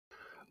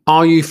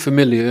Are you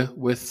familiar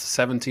with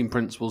 17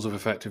 principles of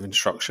effective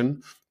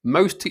instruction?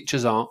 Most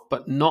teachers are,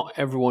 but not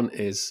everyone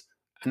is.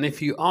 And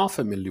if you are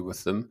familiar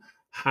with them,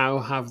 how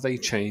have they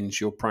changed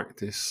your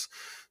practice?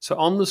 So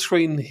on the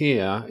screen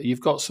here,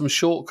 you've got some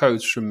short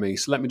codes from me.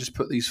 So let me just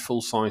put these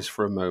full size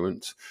for a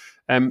moment.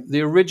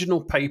 The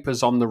original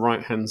paper's on the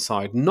right hand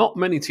side. Not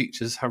many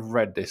teachers have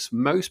read this.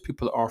 Most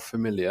people are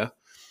familiar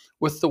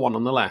with the one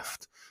on the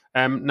left.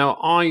 Now,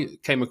 I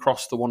came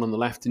across the one on the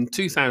left in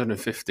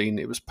 2015.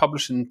 It was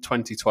published in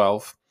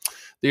 2012.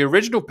 The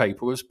original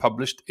paper was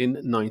published in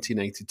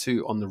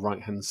 1982 on the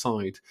right hand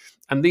side.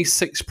 And these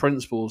 6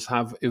 principles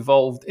have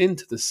evolved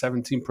into the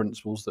 17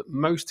 principles that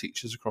most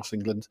teachers across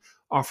England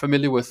are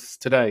familiar with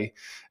today.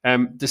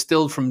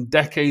 Distilled from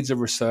decades of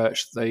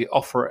research, they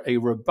offer a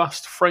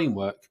robust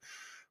framework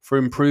for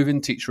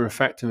improving teacher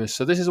effectiveness.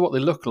 So, this is what they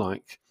look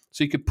like.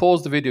 So, you could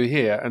pause the video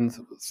here and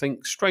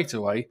think straight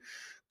away,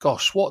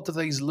 gosh, what do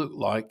these look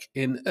like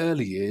in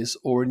early years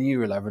or in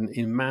year 11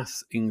 in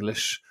maths,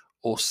 English,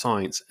 or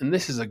science? And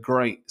this is a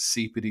great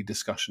CPD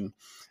discussion.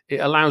 It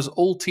allows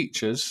all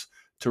teachers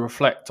to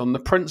reflect on the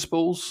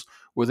principles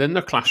within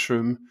the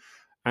classroom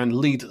and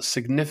lead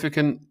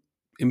significant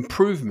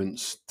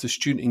improvements to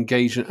student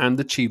engagement and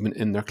achievement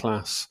in their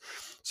class.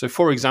 So,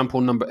 for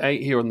example, number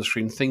 8 here on the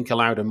screen, think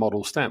aloud and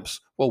model steps.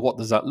 Well, what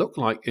does that look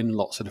like in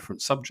lots of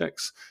different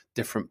subjects,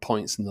 different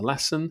points in the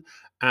lesson,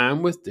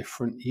 and with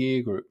different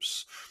year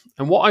groups?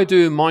 And what I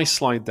do in my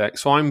slide deck,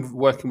 so I'm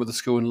working with a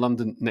school in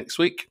London next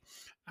week,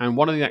 and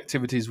one of the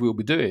activities we'll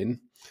be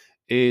doing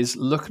is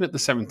looking at the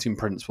 17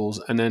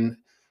 principles and then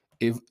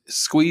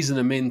squeezing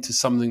them into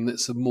something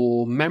that's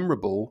more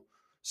memorable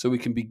so we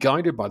can be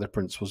guided by the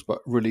principles but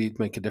really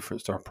make a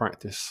difference to our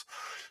practice.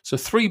 So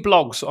 3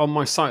 blogs on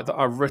my site that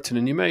I've written,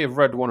 and you may have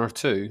read 1 or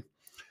 2.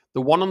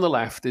 The one on the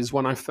left is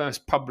when I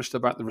first published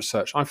about the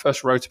research. I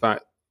first wrote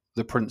about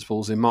the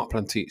principles in Mark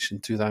Plan Teach in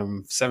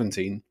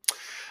 2017,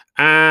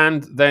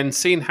 and then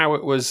seeing how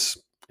it was,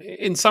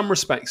 in some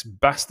respects,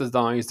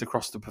 bastardized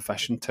across the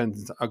profession, turned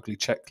into ugly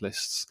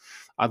checklists.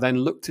 I then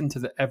looked into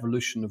the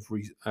evolution of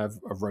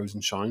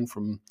Rosenshine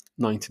from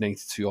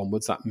 1982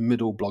 onwards, that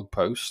middle blog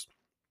post,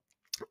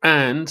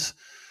 and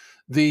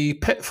the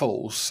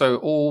pitfalls.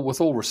 So,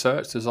 with all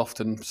research, there's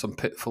often some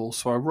pitfalls.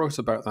 So I wrote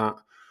about that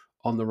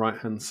on the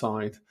right-hand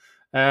side.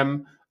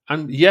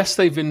 And yes,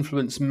 they've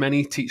influenced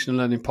many teaching and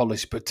learning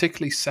policy,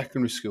 particularly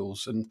secondary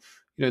schools. And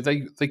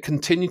they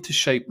continue to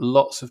shape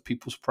lots of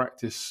people's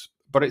practice.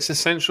 But it's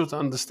essential to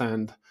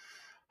understand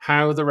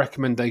how the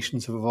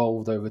recommendations have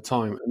evolved over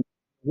time. And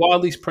while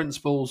these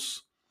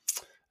principles,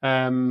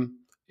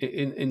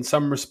 in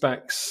some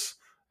respects,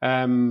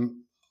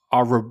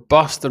 are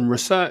robust and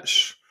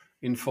research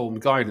informed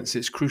guidance,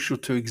 it's crucial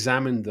to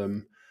examine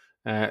them,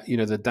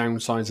 the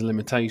downsides and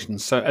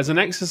limitations. So, as an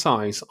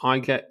exercise, I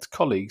get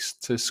colleagues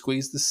to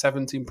squeeze the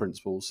 17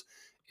 principles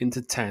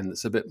into 10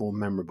 that's a bit more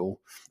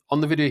memorable.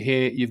 On the video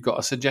here, you've got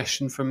a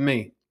suggestion from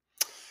me.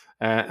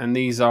 And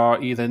these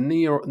are either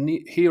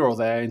here or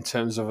there in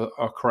terms of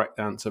a correct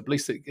answer. But at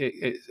least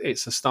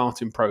it's a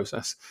starting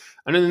process.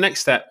 And then the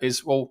next step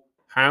is, well,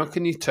 how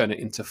can you turn it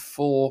into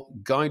 4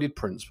 guided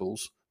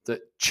principles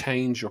that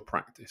change your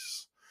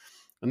practice?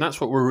 And that's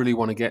what we really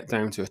want to get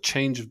down to, a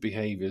change of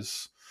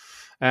behaviors.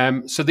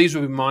 So these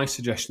will be my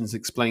suggestions: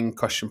 explain,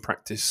 question,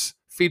 practice,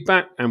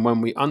 feedback. And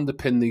when we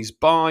underpin these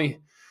by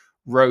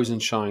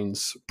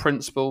Rosenshine's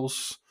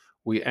principles,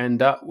 we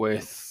end up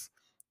with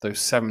those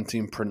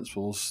 17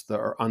 principles that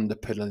are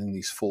underpinning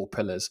these 4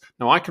 pillars.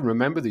 Now, I can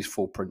remember these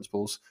 4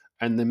 principles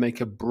and they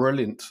make a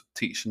brilliant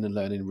teaching and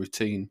learning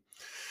routine.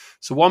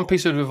 So one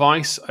piece of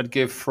advice I'd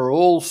give for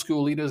all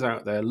school leaders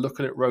out there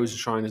looking at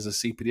Rosenshine as a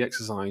CPD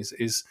exercise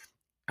is,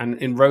 and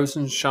in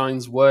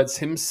Rosenshine's words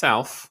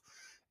himself,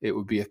 it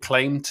would be a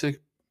claim to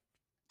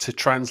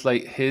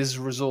translate his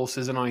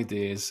resources and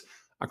ideas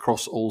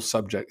across all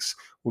subjects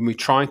when we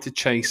try to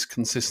chase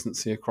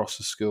consistency across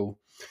the school.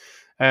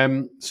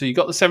 So you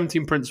got the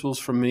 17 principles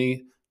from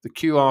me, the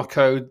QR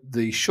code,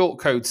 the short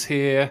codes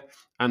here,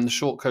 and the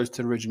short codes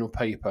to the original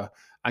paper.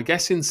 I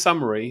guess in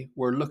summary,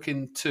 we're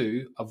looking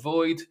to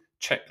avoid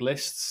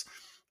checklists,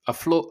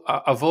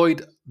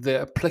 avoid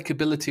the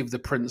applicability of the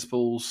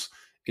principles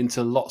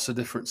into lots of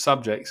different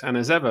subjects. And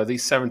as ever,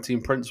 these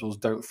 17 principles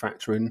don't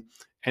factor in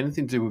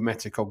anything to do with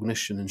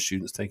metacognition and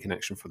students taking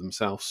action for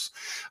themselves.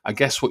 I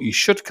guess what you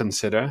should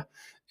consider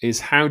is,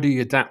 how do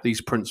you adapt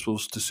these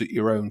principles to suit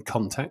your own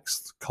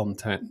context,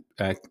 content,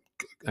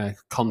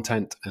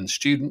 and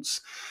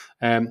students?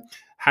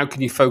 How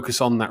can you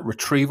focus on that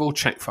retrieval,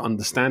 check for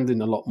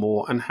understanding a lot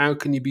more? And how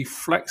can you be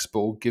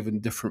flexible given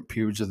different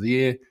periods of the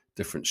year,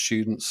 different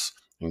students,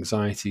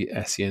 anxiety,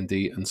 SEND,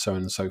 and so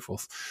on and so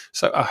forth?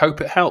 So I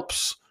hope it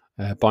helps.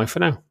 Bye for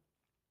now.